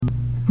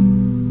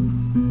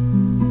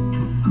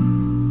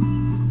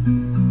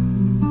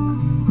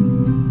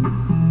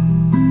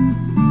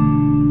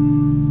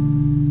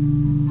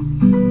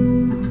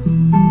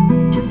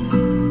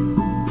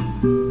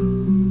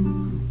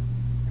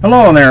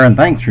Hello there, and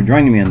thanks for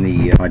joining me on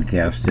the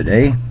podcast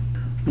today.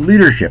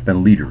 Leadership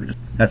and leaders.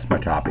 That's my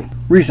topic.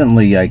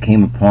 Recently, I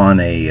came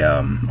upon a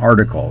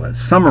article that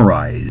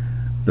summarized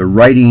the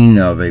writing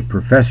of a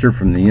professor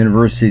from the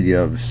University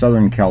of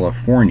Southern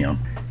California.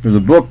 There's a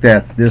book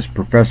that this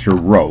professor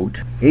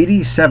wrote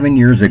 87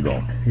 years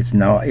ago. It's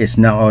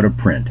now out of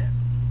print.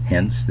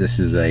 Hence, this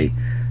is a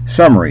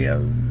summary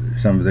of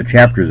some of the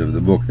chapters of the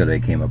book that I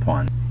came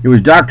upon. It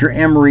was Dr.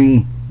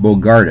 Emory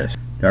Bogardus.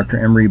 Dr.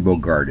 Emory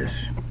Bogardus.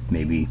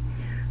 Maybe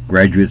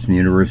graduates from the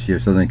University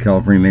of Southern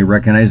California may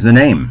recognize the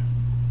name.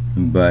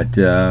 But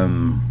he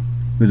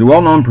was a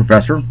well-known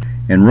professor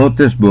and wrote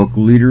this book,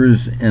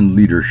 Leaders and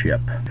Leadership.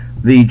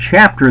 The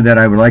chapter that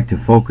I would like to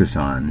focus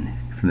on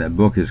from that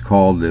book is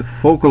called The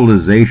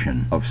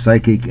Focalization of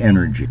Psychic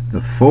Energy.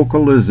 The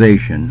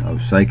Focalization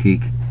of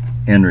Psychic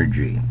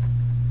Energy.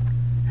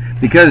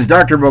 Because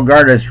Dr.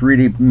 Bogardus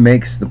really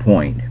makes the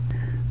point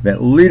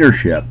that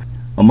leadership,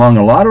 among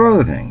a lot of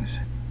other things,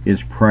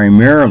 is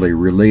primarily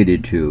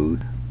related to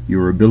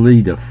your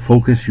ability to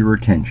focus your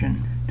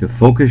attention, to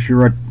focus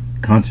your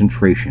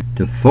concentration,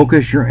 to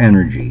focus your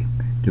energy,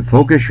 to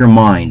focus your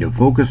mind, to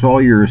focus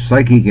all your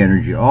psychic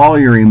energy, all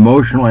your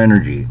emotional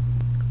energy,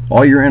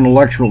 all your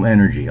intellectual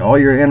energy, all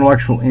your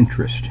intellectual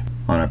interest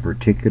on a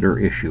particular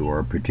issue or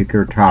a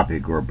particular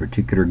topic or a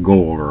particular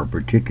goal or a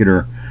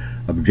particular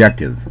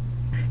objective.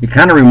 It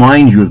kind of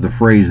reminds you of the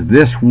phrase,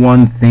 this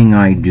one thing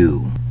I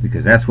do,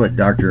 because that's what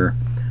Dr.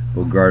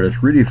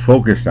 Bogardus really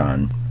focused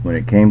on when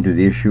it came to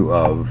the issue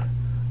of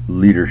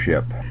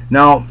leadership.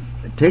 Now,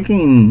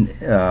 taking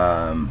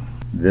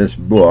this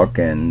book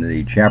and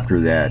the chapter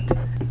that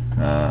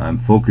I'm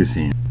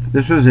focusing,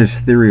 this was his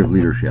theory of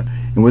leadership.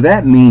 And what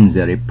that means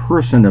that a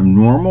person of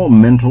normal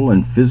mental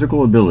and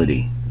physical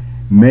ability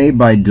may,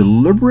 by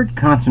deliberate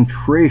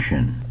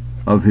concentration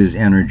of his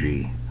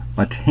energy,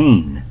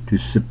 attain to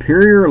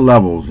superior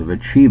levels of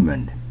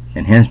achievement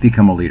and hence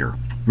become a leader.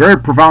 Very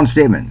profound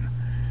statement.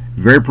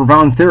 Very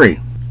profound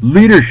theory.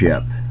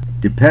 Leadership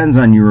depends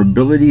on your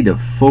ability to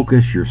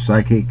focus your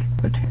psychic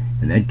attention.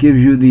 And that gives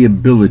you the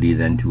ability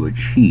then to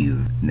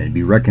achieve and then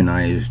be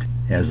recognized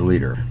as a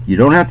leader. You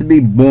don't have to be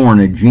born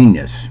a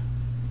genius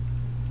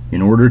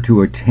in order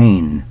to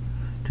attain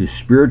to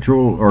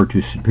spiritual or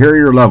to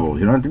superior levels.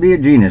 You don't have to be a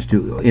genius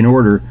in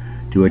order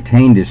to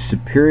attain to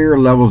superior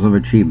levels of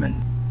achievement.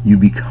 You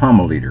become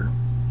a leader.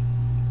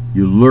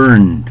 You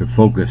learn to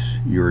focus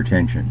your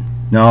attention.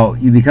 Now,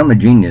 you become a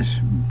genius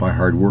by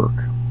hard work.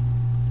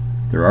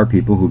 There are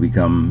people who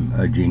become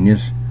a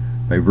genius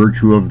by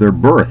virtue of their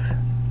birth.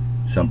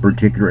 Some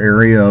particular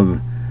area of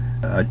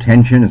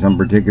attention, some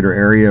particular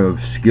area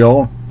of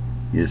skill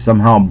is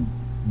somehow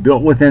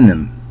built within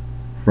them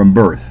from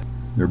birth.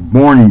 They're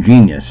born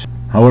genius.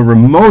 However,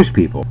 most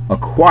people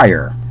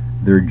acquire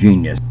their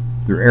genius,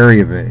 their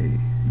area of a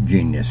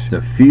genius,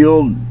 the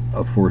field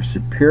for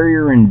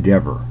superior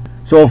endeavor.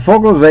 So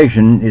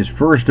focalization is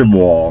first of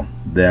all,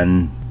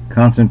 then,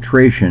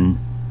 concentration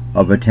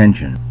of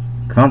attention.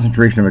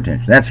 Concentration of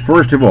attention. That's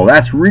first of all.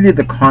 That's really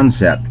the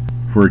concept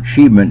for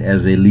achievement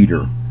as a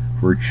leader,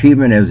 for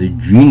achievement as a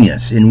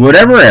genius in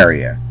whatever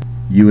area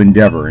you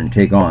endeavor and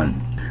take on.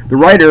 The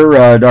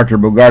writer, Dr.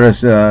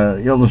 Bogardus,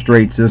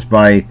 illustrates this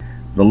by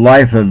the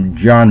life of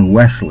John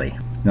Wesley.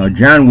 Now,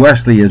 John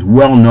Wesley is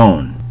well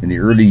known in the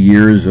early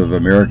years of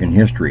American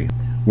history,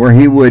 where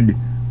he would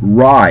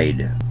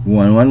ride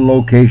one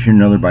location or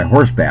another by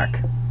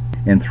horseback,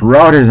 and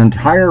throughout his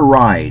entire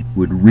ride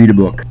would read a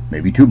book,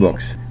 maybe two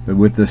books. But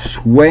with the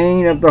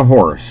swaying of the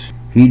horse,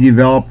 he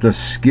developed a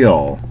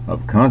skill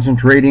of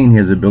concentrating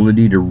his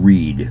ability to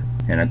read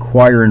and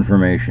acquire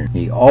information.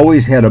 He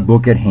always had a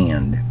book at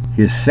hand.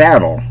 His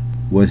saddle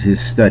was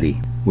his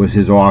study, was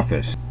his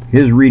office.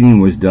 His reading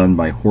was done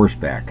by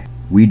horseback.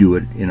 We do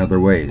it in other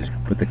ways,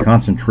 but the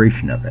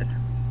concentration of it.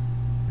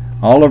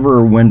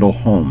 Oliver Wendell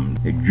Holmes,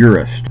 a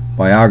jurist,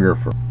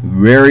 biographer,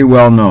 very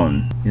well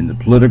known in the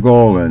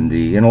political and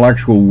the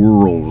intellectual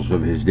worlds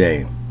of his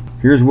day.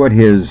 Here's what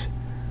his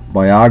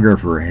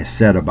biographer has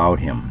said about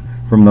him.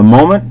 From the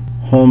moment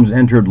Holmes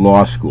entered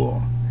law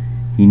school,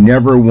 he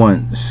never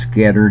once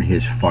scattered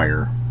his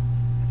fire.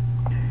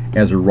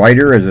 As a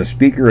writer, as a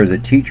speaker, as a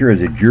teacher,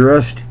 as a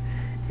jurist,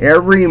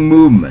 every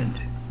movement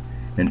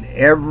and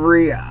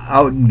every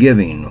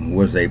outgiving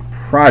was a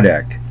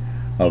product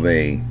of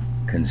a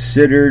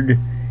considered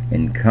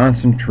and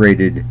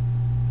concentrated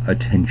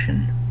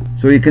attention.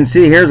 So you can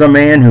see here's a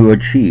man who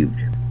achieved.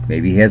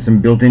 Maybe he had some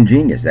built-in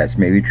genius, that's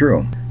maybe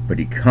true. But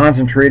he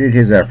concentrated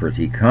his efforts,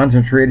 he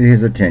concentrated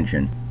his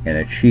attention, and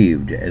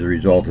achieved as a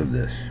result of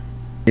this.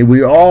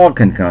 We all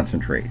can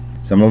concentrate.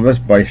 Some of us,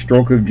 by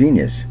stroke of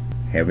genius,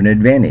 have an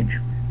advantage.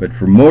 But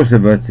for most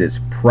of us, it's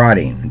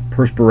prodding and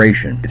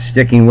perspiration. It's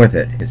sticking with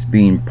it. It's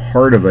being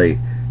part of a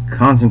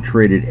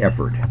concentrated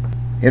effort.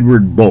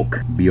 Edward Boke,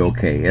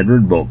 B-O-K,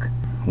 Edward Boke,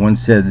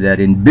 once said that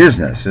in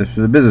business, this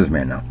was a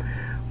businessman now,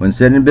 once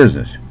said in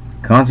business,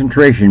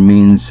 concentration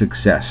means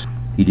success.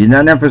 He did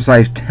not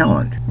emphasize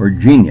talent or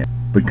genius,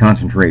 but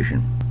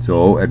concentration.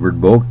 So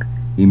Edward Boke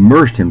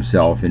immersed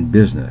himself in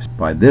business.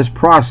 By this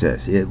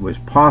process, it was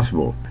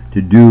possible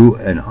to do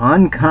an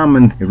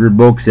uncommon. Everett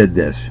Boak said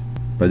this: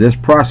 by this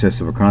process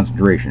of a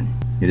concentration,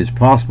 it is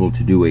possible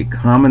to do a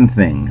common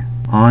thing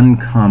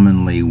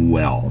uncommonly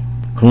well.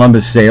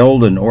 Columbus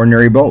sailed an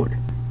ordinary boat,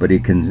 but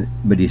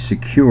he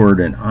secured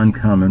an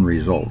uncommon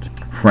result.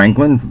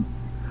 Franklin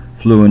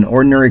flew an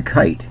ordinary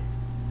kite,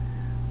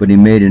 but he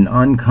made an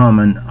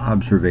uncommon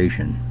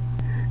observation.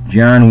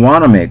 John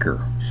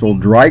Wanamaker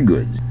sold dry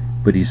goods,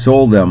 but he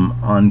sold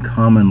them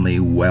uncommonly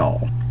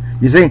well.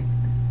 You see,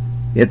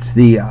 it's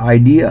the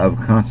idea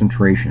of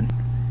concentration.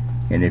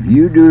 And if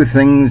you do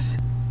things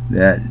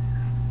that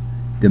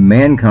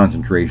demand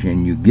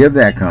concentration, you give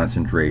that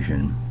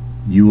concentration,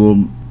 you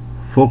will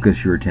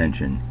focus your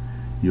attention.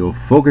 You'll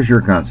focus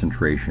your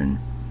concentration,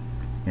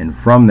 and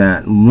from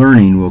that,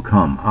 learning will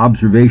come,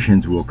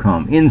 observations will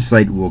come,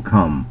 insight will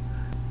come,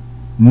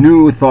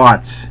 new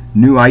thoughts,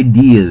 new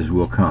ideas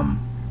will come.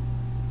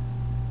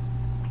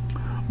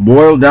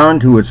 Boiled down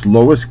to its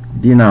lowest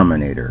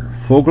denominator,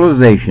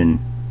 focalization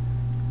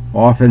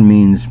often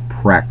means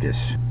practice.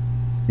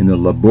 In the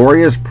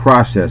laborious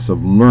process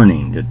of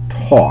learning to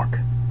talk,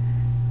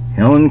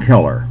 Helen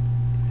Keller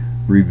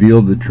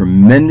revealed the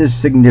tremendous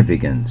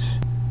significance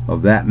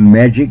of that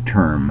magic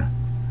term,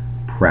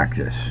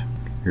 practice.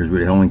 Here's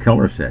what Helen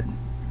Keller said: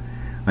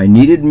 I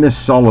needed Miss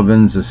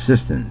Sullivan's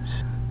assistance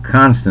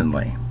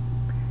constantly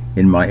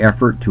in my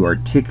effort to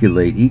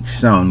articulate each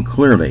sound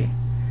clearly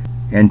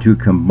and to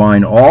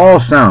combine all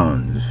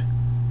sounds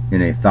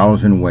in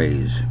 1,000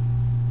 ways.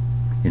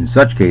 In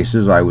such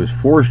cases, I was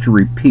forced to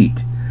repeat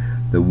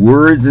the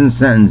words and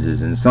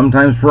sentences, and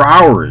sometimes for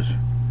hours,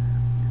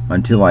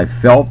 until I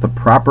felt the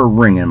proper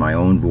ring in my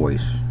own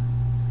voice.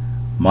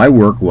 My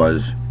work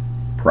was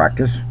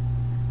practice,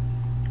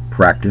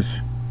 practice,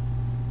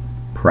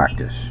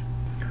 practice.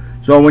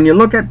 So when you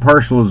look at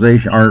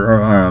partialization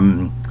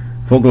or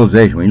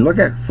focalization, when you look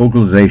at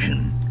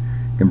focalization,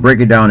 you can break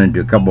it down into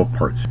a couple of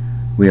parts.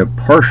 We have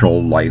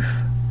partial life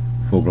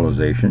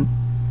focalization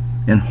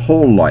and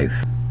whole life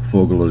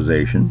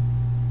focalization,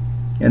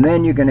 and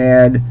then you can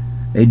add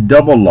a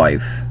double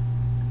life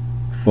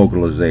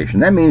focalization.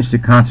 That means to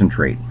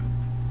concentrate.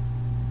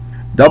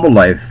 Double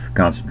life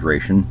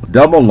concentration,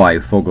 double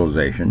life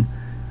focalization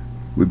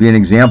would be an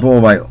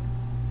example by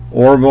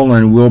Orville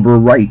and Wilbur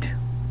Wright,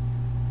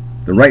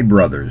 the Wright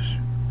brothers.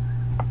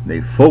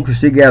 They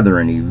focused together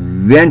and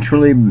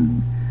eventually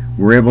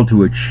were able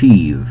to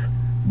achieve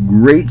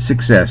great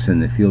success in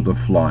the field of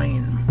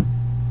flying.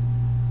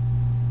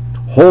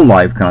 Whole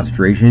life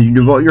concentration is you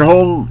devote your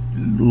whole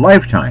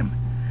lifetime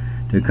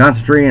to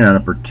concentrating on a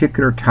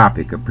particular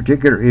topic, a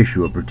particular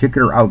issue, a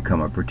particular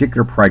outcome, a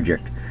particular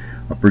project,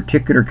 a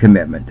particular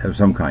commitment of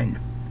some kind.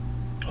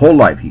 Whole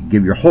life, you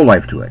give your whole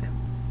life to it.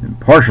 And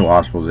partial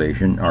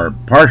hospitalization, or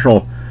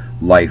partial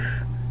life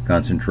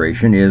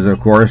concentration, is of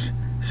course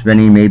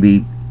spending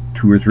maybe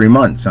 2 or 3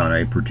 months on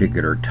a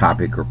particular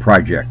topic or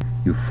project.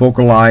 You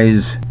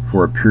focalize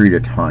for a period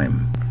of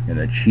time and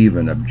achieve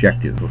an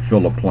objective,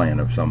 fulfill a plan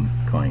of some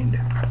kind.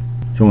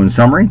 So in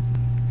summary,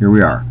 here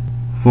we are.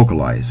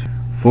 Focalize.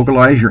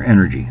 Focalize your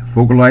energy.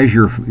 Focalize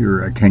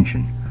your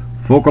attention.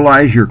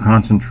 Focalize your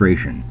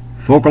concentration.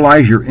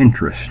 Focalize your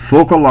interest.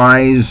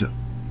 Focalize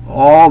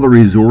all the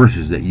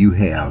resources that you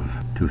have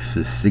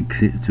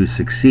to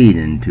succeed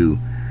and to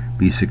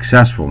be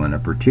successful in a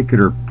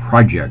particular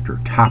project or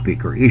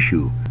topic or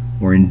issue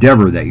or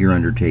endeavor that you're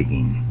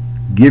undertaking.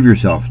 Give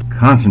yourself,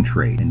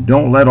 concentrate, and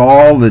don't let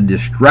all the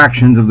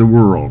distractions of the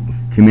world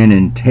come in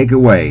and take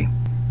away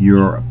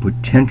your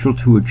potential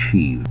to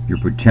achieve, your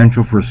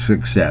potential for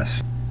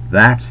success.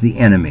 That's the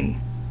enemy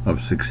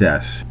of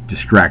success,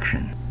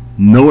 distraction.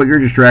 Know what your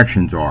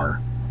distractions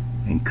are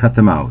and cut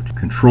them out,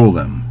 control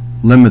them,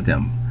 limit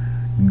them.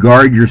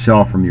 Guard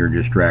yourself from your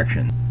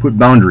distraction. Put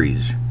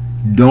boundaries.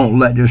 Don't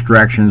let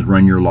distractions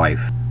run your life.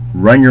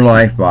 Run your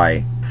life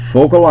by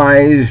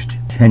focalized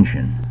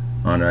attention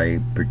on a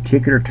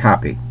particular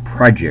topic,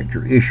 project,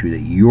 or issue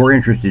that you're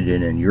interested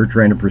in and you're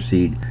trying to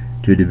proceed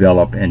to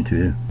develop and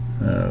to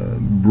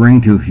bring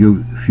to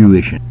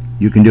fruition.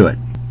 You can do it.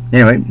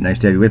 Anyway, nice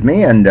to have you with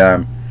me, and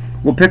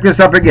we'll pick this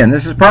up again.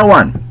 This is part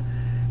 1.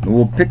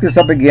 We'll pick this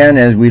up again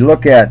as we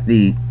look at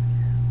the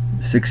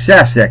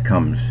success that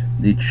comes,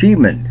 the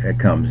achievement that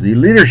comes, the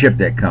leadership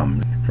that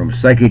comes from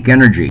psychic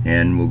energy.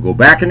 And we'll go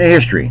back into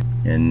history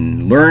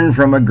and learn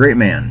from a great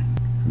man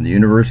from the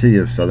University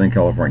of Southern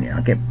California.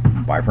 Okay,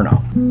 bye for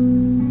now.